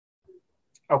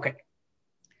Okay.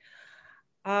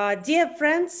 Dear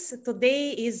friends,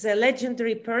 today is a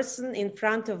legendary person in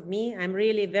front of me. I'm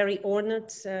really very honored.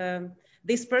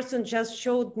 This person just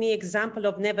showed me example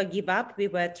of never give up. We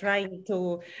were trying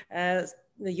to,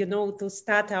 to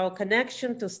start our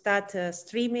connection, to start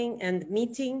streaming and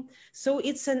meeting. So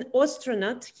it's an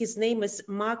astronaut. His name is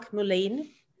Mark Mullane.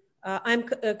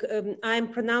 I'm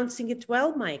pronouncing it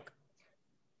well, Mike?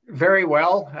 Very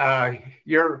well.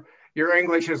 Your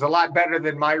English is a lot better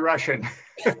than my Russian.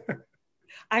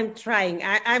 I'm trying.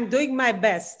 I'm doing my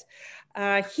best.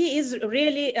 He is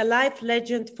really a life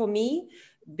legend for me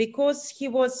because he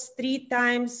was 3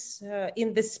 times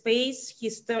in the space.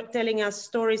 He's telling us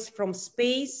stories from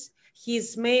space.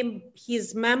 He's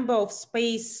member of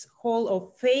Space Hall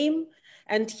of Fame,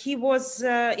 and he was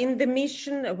in the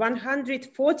mission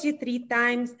 143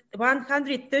 times,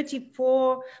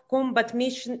 134 combat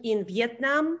mission in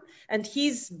Vietnam. And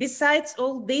besides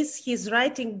all this, he's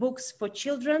writing books for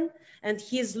children, and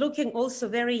he's looking also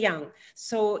very young.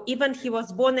 So even he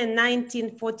was born in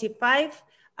 1945,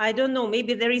 I don't know,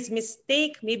 maybe there is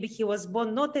mistake. Maybe he was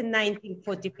born not in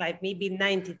 1945, maybe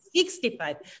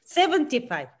 1965,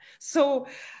 75. So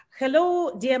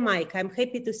hello, dear Mike, I'm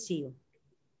happy to see you.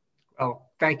 Oh,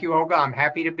 thank you, Olga. I'm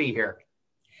happy to be here.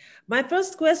 My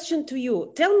first question to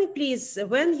you, tell me please,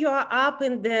 when you are up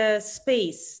in the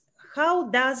space, how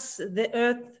does the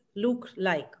Earth look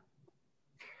like?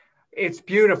 It's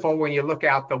beautiful when you look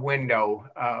out the window.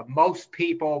 Most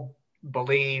people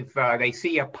believe they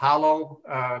see Apollo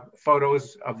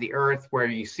photos of the Earth where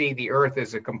you see the Earth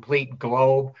as a complete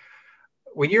globe.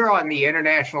 When you're on the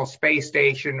International Space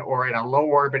Station or in a low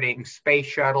orbiting space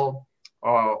shuttle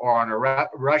or on a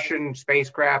Russian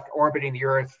spacecraft orbiting the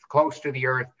Earth, close to the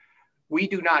Earth, we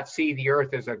do not see the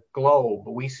Earth as a globe.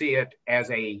 We see it as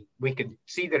we can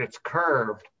see that it's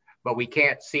curved, but we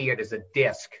can't see it as a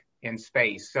disk in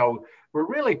space. So we're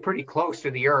really pretty close to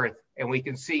the Earth, and we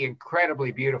can see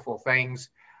incredibly beautiful things.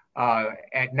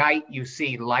 At night, you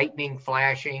see lightning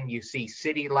flashing, you see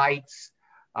city lights,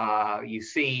 you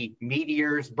see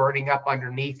meteors burning up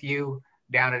underneath you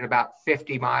down at about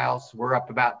 50 miles. We're up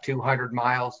about 200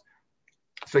 miles.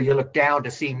 So you look down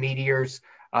to see meteors.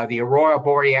 The Aurora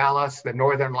Borealis, the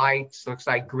Northern Lights, looks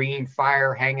like green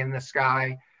fire hanging in the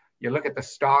sky. You look at the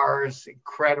stars,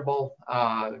 incredible.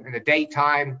 In the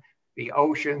daytime, the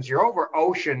oceans, you're over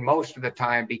ocean most of the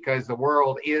time because the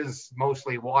world is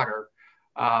mostly water.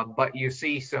 But you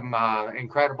see some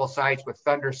incredible sights with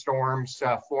thunderstorms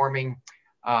forming.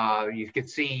 You could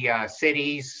see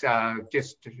cities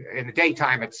just in the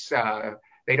daytime.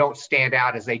 They don't stand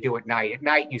out as they do at night. At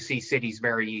night, you see cities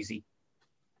very easy.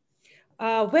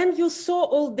 When you saw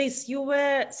all this, you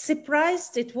were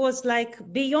surprised? It was like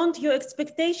beyond your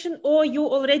expectation, or you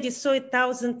already saw it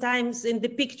 1,000 times in the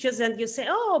pictures and you say,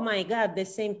 oh my God, the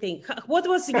same thing. What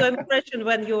was your impression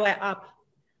when you were up?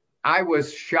 I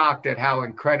was shocked at how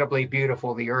incredibly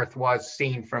beautiful the Earth was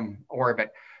seen from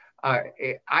orbit.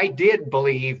 I did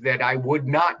believe that I would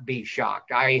not be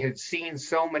shocked. I had seen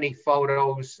so many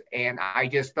photos and I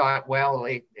just thought, well,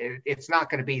 it's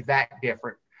not going to be that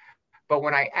different. But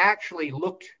when I actually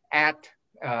looked at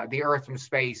the Earth from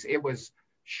space, it was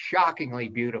shockingly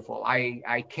beautiful.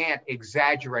 I can't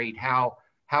exaggerate how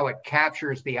it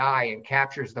captures the eye and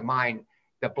captures the mind.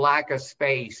 The black of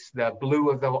space, the blue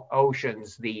of the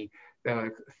oceans, the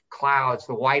clouds,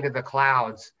 the white of the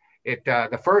clouds.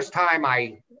 The first time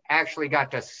I actually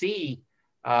got to see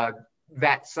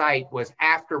that sight was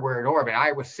after we're in orbit.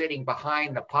 I was sitting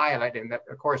behind the pilot, and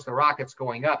of course the rocket's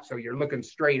going up, so you're looking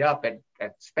straight up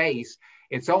at space.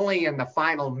 It's only in the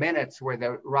final minutes where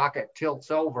the rocket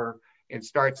tilts over and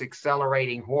starts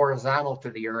accelerating horizontal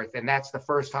to the Earth, and that's the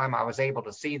first time I was able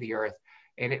to see the Earth,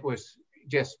 and it was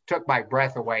just took my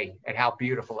breath away at how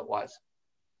beautiful it was.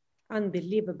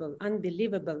 Unbelievable,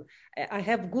 unbelievable. I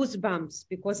have goosebumps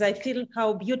because I feel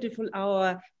how beautiful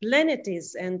our planet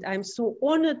is. And I'm so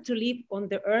honored to live on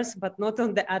the Earth, but not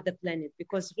on the other planet,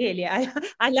 because really,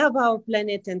 I love our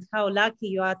planet and how lucky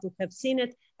you are to have seen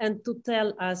it and to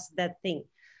tell us that thing.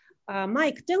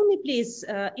 Mike, tell me please,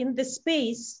 in the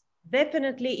space,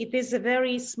 definitely it is a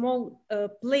very small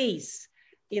place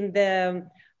in the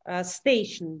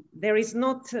station. There is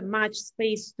not much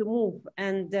space to move,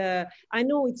 and I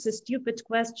know it's a stupid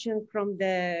question from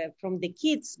the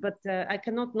kids, but I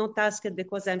cannot not ask it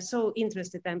because I'm so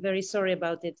interested. I'm very sorry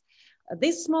about it.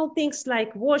 These small things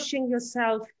like washing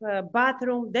yourself,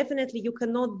 bathroom, definitely you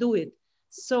cannot do it.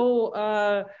 So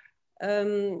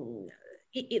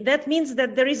that means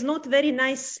that there is not very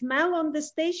nice smell on the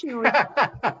station, or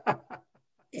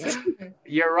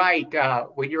You're right.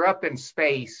 When you're up in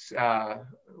space,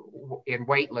 in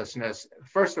weightlessness,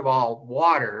 first of all,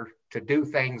 water to do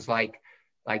things like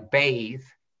bathe,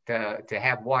 to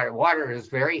have water. Water is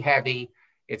very heavy.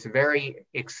 It's very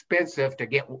expensive to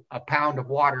get a pound of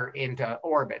water into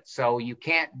orbit. So you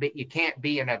can't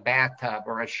be in a bathtub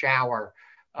or a shower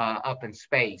up in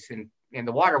space, and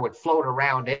the water would float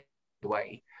around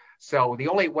anyway. So the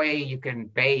only way you can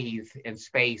bathe in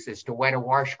space is to wet a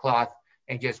washcloth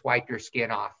and just wipe your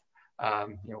skin off.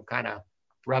 Kind of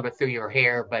rub it through your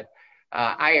hair. But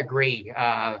I agree.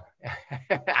 The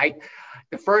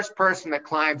first person that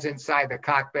climbs inside the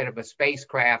cockpit of a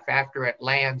spacecraft after it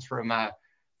lands from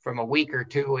a week or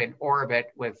two in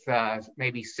orbit with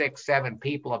maybe 6, 7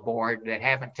 people aboard that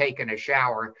haven't taken a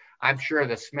shower, I'm sure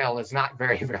the smell is not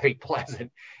very, very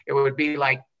pleasant. It would be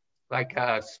like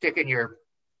sticking your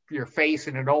face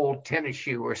in an old tennis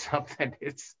shoe or something.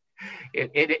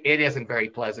 It isn't very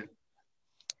pleasant.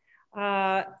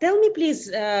 Tell me, please,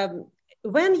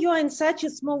 when you are in such a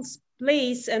small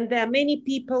place and there are many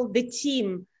people, the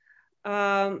team,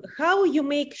 how you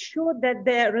make sure that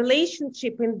the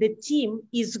relationship in the team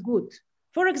is good?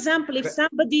 For example, if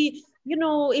somebody,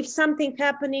 if something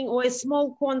happening or a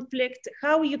small conflict,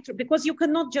 because you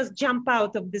cannot just jump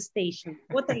out of the station.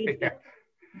 What are you doing?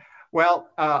 Well,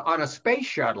 on a space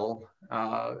shuttle,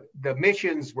 the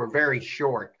missions were very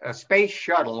short. A space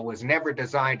shuttle was never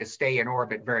designed to stay in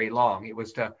orbit very long. It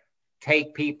was to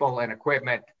take people and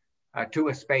equipment to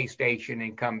a space station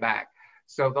and come back.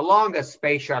 So the longest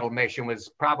space shuttle mission was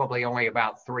probably only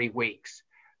about 3 weeks.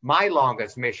 My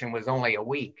longest mission was only a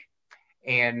week.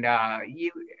 And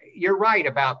you're right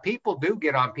about people do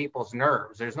get on people's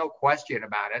nerves. There's no question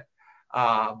about it.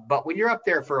 But when you're up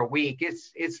there for a week,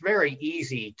 it's very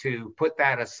easy to put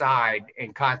that aside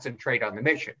and concentrate on the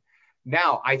mission.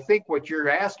 Now, I think what you're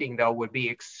asking, though, would be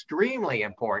extremely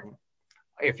important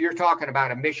if you're talking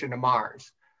about a mission to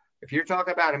Mars. If you're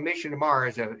talking about a mission to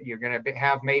Mars, you're going to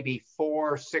have maybe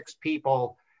 4 or 6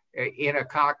 people in a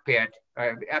cockpit.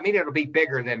 I mean, it'll be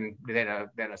bigger than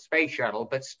a space shuttle,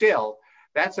 but still,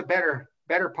 that's a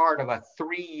better part of a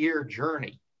 3-year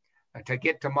journey to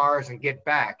get to Mars and get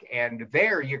back. And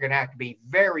there you're going to have to be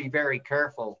very, very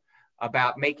careful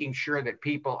about making sure that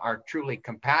people are truly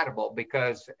compatible,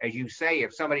 because as you say,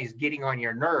 if somebody's getting on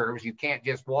your nerves, you can't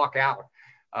just walk out.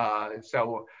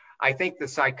 So I think the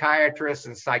psychiatrists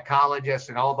and psychologists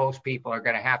and all those people are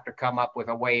going to have to come up with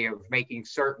a way of making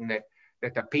certain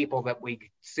that the people that we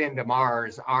send to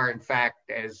Mars are in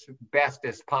fact as best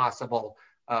as possible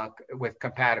with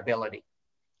compatibility.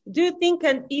 Do you think,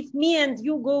 and if me and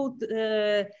you go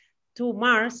to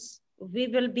Mars, we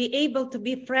will be able to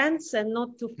be friends and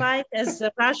not to fight as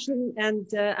Russian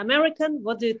and American?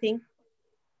 What do you think?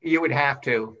 You would have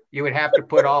to. You would have to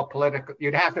put all political.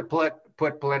 You'd have to put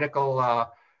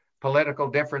political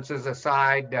differences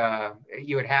aside.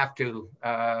 You would have to.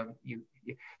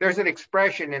 There's an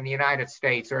expression in the United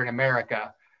States or in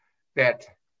America that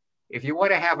if you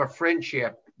want to have a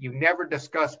friendship, you never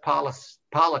discuss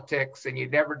politics and you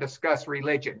never discuss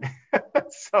religion.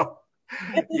 So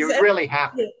you'd really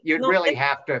have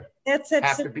to. That's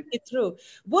absolutely true.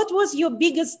 What was your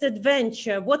biggest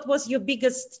adventure? What was your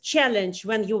biggest challenge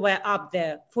when you were up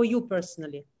there for you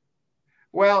personally?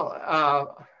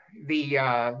 Well,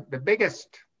 the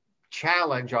biggest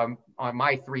challenge on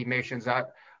my 3 missions,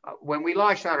 when we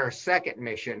launched on our second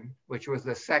mission, which was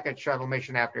the second shuttle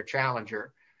mission after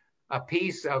Challenger, a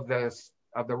piece of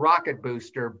the rocket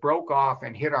booster broke off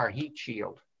and hit our heat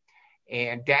shield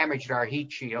and damaged our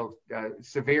heat shield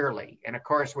severely. And of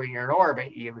course, when you're in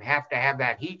orbit, you have to have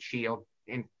that heat shield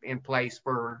in place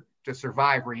to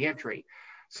survive reentry.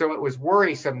 So it was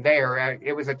worrisome there.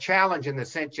 It was a challenge in the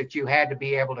sense that you had to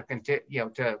be able to continue,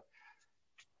 to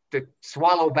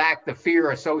swallow back the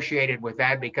fear associated with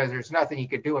that, because there's nothing you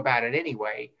could do about it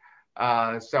anyway.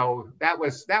 So that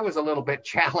was a little bit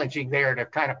challenging there, to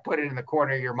kind of put it in the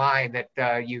corner of your mind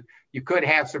that you could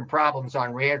have some problems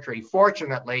on reentry.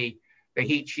 Fortunately, the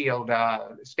heat shield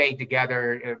stayed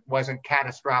together. It wasn't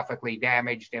catastrophically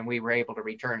damaged, and we were able to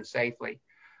return safely.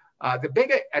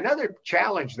 Another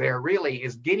challenge there really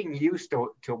is getting used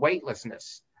to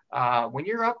weightlessness. When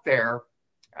you're up there,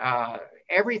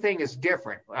 everything is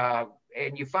different,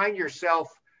 and you find yourself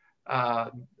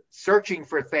searching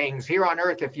for things. Here on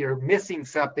Earth, if you're missing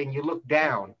something, you look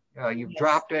down. You've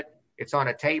dropped it, it's on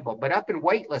a table. But up in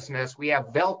weightlessness, we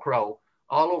have Velcro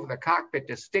all over the cockpit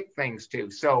to stick things to.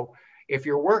 So if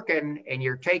you're working and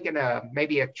you're taking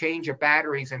maybe a change of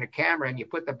batteries in a camera, and you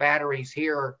put the batteries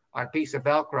here on a piece of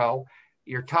Velcro,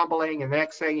 you're tumbling, and the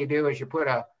next thing you do is you put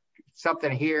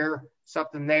something here,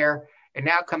 something there, and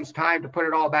now comes time to put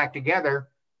it all back together.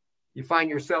 you find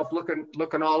yourself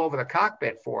looking all over the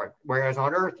cockpit for it, whereas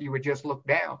on Earth you would just look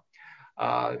down.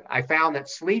 I found that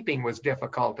sleeping was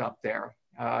difficult up there.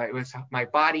 It was my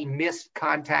body missed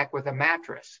contact with a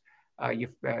mattress.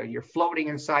 You're floating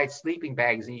inside sleeping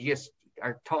bags, and you just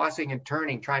are tossing and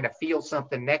turning, trying to feel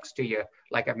something next to you,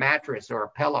 like a mattress or a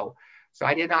pillow. So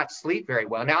I did not sleep very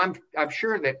well. Now I'm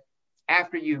sure that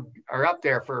after you are up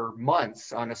there for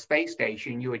months on a space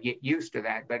station, you would get used to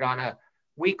that. But on a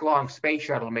week-long space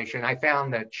shuttle mission, I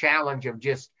found the challenge of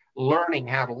just learning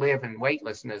how to live in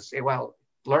weightlessness. Well,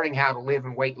 learning how to live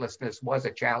in weightlessness was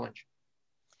a challenge.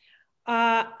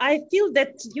 I feel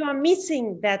that you are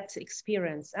missing that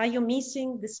experience. Are you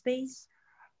missing the space?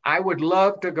 I would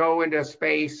love to go into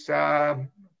space. I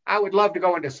would love to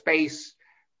go into space.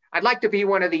 I'd like to be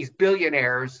one of these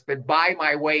billionaires that buy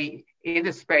my way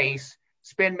into space,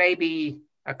 spend maybe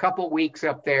a couple weeks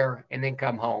up there, and then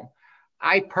come home.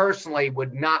 I personally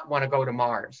would not want to go to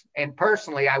Mars. And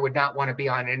personally, I would not want to be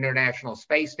on an International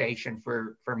Space Station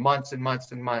for months and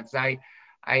months and months. I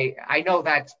know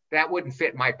that wouldn't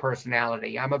fit my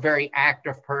personality. I'm a very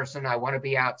active person. I want to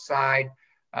be outside.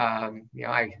 I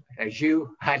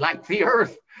like the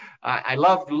Earth. I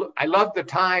love the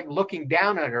time looking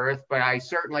down on Earth, but I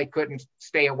certainly couldn't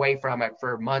stay away from it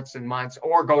for months and months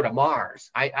or go to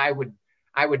Mars. I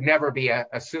would never be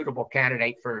a suitable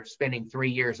candidate for spending 3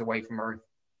 years away from Earth.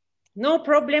 No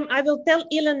problem. I will tell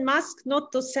Elon Musk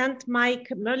not to send Mike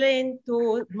Mullane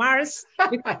to Mars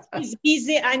because he's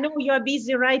busy. I know you are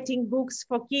busy writing books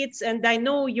for kids, and I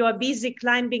know you are busy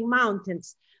climbing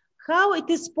mountains. How it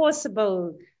is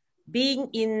possible being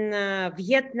in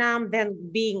Vietnam, then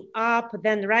being up,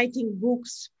 then writing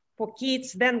books for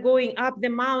kids, then going up the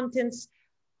mountains?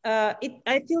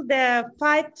 I feel there are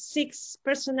 5-6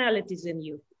 personalities in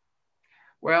you.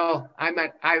 Well, I'm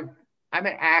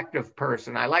an active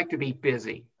person. I like to be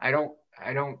busy. I've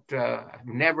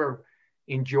never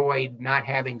enjoyed not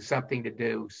having something to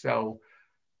do. So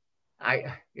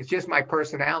it's just my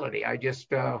personality. I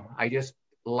just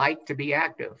like to be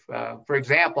active. For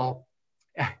example,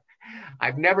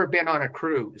 I've never been on a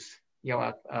cruise,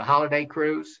 a holiday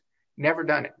cruise, never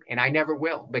done it. And I never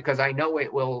will, because I know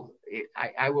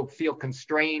I will feel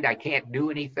constrained. I can't do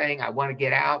anything. I want to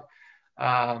get out.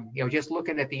 Just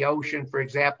looking at the ocean, for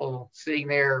example, sitting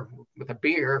there with a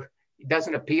beer, it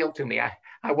doesn't appeal to me.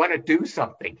 I want to do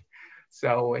something.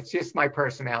 So it's just my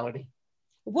personality.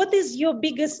 What is your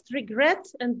biggest regret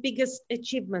and biggest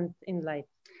achievement in life?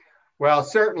 Well,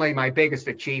 certainly my biggest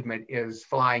achievement is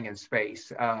flying in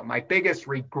space. My biggest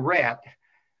regret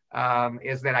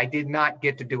is that I did not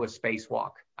get to do a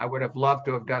spacewalk. I would have loved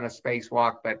to have done a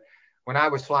spacewalk, but when I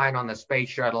was flying on the space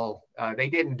shuttle, they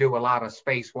didn't do a lot of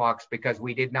spacewalks because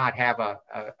we did not have a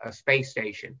space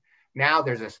station. Now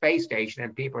there's a space station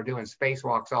and people are doing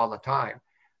spacewalks all the time.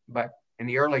 But in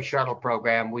the early shuttle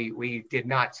program, we did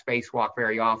not spacewalk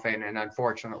very often. And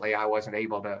unfortunately, I wasn't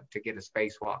able to get a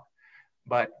spacewalk.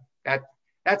 But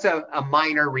that's a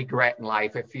minor regret in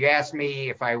life. If you ask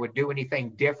me if I would do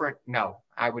anything different, no,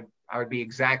 I would be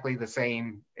exactly the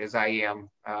same as I am.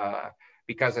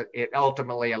 Because it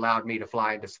ultimately allowed me to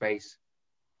fly into space.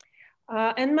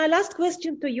 And my last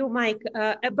question to you, Mike,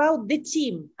 about the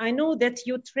team. I know that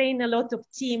you train a lot of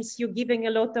teams, you're giving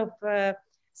a lot of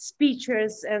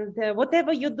speeches, and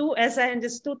whatever you do, as I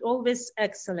understood, always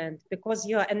excellent, because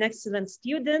you're an excellent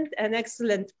student, an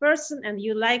excellent person, and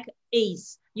you like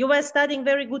A's. You were studying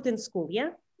very good in school, yeah?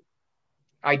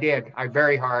 I did.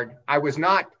 Very hard. I was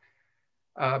not.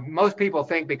 Most people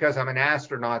think because I'm an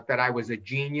astronaut that I was a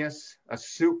genius, a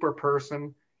super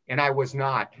person, and I was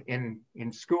not. In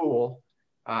school,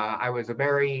 I was a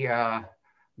very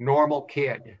normal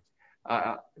kid.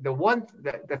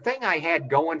 The thing I had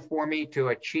going for me to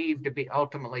achieve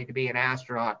ultimately to be an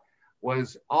astronaut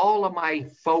was all of my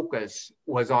focus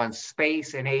was on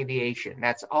space and aviation.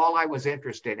 That's all I was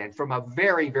interested in from a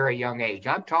very, very young age.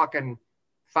 I'm talking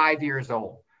 5 years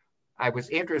old. I was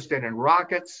interested in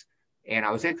rockets, and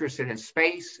I was interested in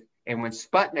space. And when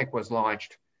Sputnik was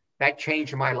launched, that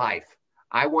changed my life.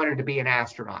 I wanted to be an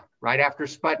astronaut. Right after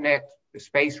Sputnik, the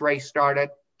space race started,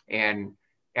 and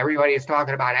everybody is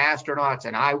talking about astronauts,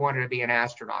 and I wanted to be an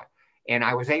astronaut. And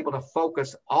I was able to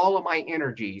focus all of my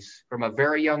energies from a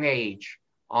very young age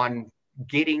on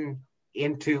getting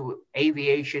into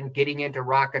aviation, getting into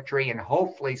rocketry, and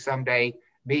hopefully someday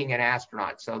being an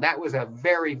astronaut. So that was a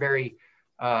very, very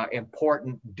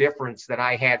important difference that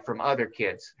I had from other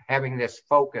kids, having this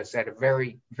focus at a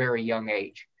very, very young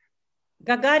age.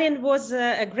 Gagarin was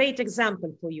a great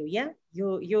example for you, yeah?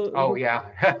 Yeah.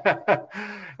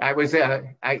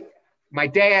 My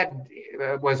dad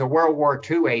was a World War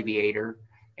II aviator,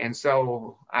 And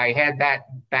so I had that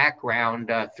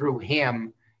background through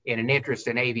him in an interest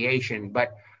in aviation.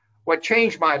 But what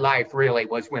changed my life really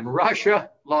was when Russia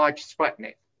launched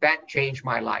Sputnik. That changed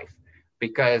my life,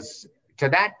 because to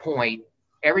that point,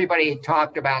 everybody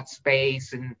talked about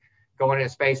space and going into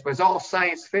space, but it was all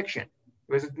science fiction.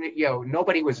 It was,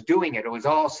 nobody was doing it. It was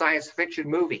all science fiction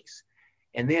movies.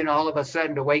 And then all of a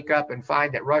sudden to wake up and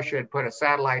find that Russia had put a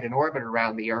satellite in orbit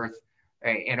around the Earth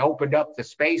and opened up the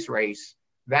space race,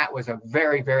 that was a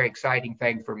very, very exciting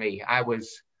thing for me. I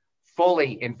was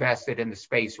fully invested in the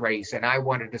space race, and I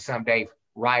wanted to someday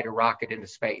ride a rocket into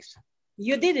space.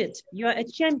 You did it. You're a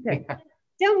champion.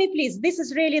 Tell me, please, this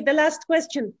is really the last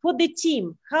question for the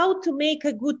team. How to make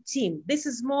a good team? This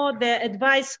is more the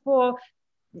advice for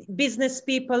business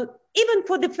people, even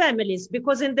for the families,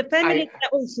 because in the family, they're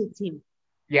also a team.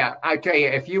 Yeah, I tell you,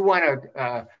 if you want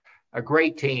a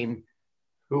great team,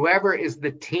 whoever is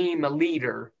the team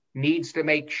leader needs to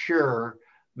make sure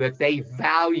that they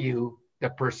value the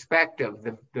perspective,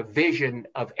 the vision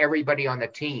of everybody on the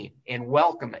team and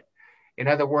welcome it. In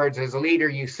other words, as a leader,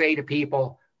 you say to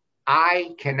people,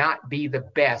 I cannot be the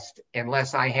best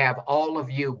unless I have all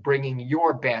of you bringing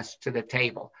your best to the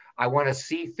table. I want to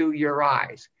see through your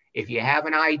eyes. If you have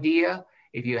an idea,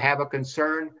 if you have a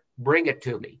concern, bring it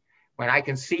to me. When I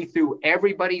can see through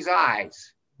everybody's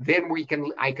eyes, then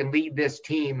I can lead this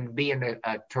team and be in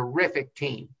a terrific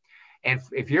team. And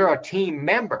if you're a team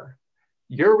member,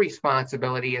 your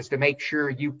responsibility is to make sure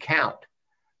you count.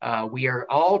 We are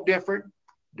all different.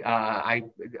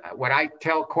 What I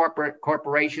tell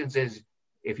corporations is,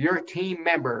 if you're a team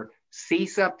member, see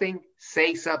something,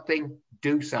 say something,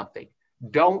 do something.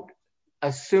 Don't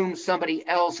assume somebody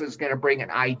else is going to bring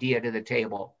an idea to the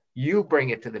table. You bring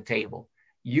it to the table.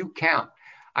 You count.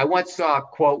 I once saw a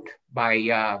quote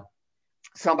by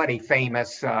somebody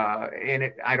famous,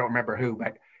 I don't remember who,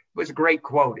 but it was a great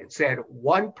quote. It said,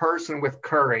 one person with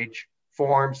courage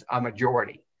forms a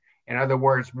majority. In other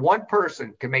words, one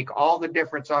person can make all the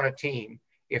difference on a team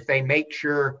if they make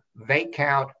sure they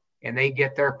count and they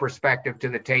get their perspective to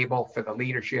the table for the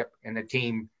leadership and the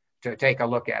team to take a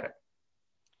look at it.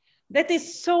 That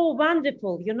is so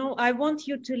wonderful. I want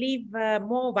you to live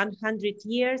more 100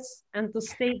 years and to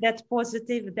stay that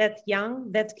positive, that young,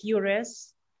 that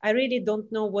curious. I really don't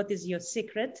know what is your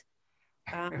secret.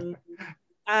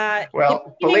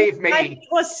 Well, believe me. It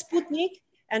was Sputnik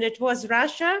and it was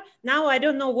Russia. Now I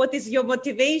don't know what is your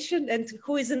motivation and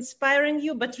who is inspiring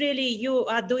you, but really you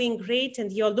are doing great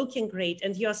and you're looking great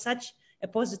and you're such a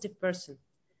positive person.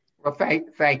 Well,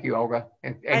 thank you, Olga.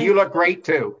 And you look great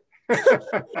too.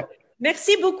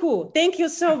 Merci beaucoup. Thank you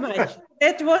so much.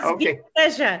 That was a big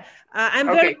pleasure. I'm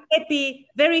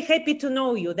very happy to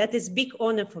know you. That is big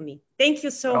honor for me. Thank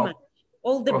you so much.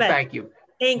 All the best. Thank you.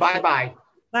 Thank you. Bye-bye.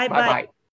 Bye-bye.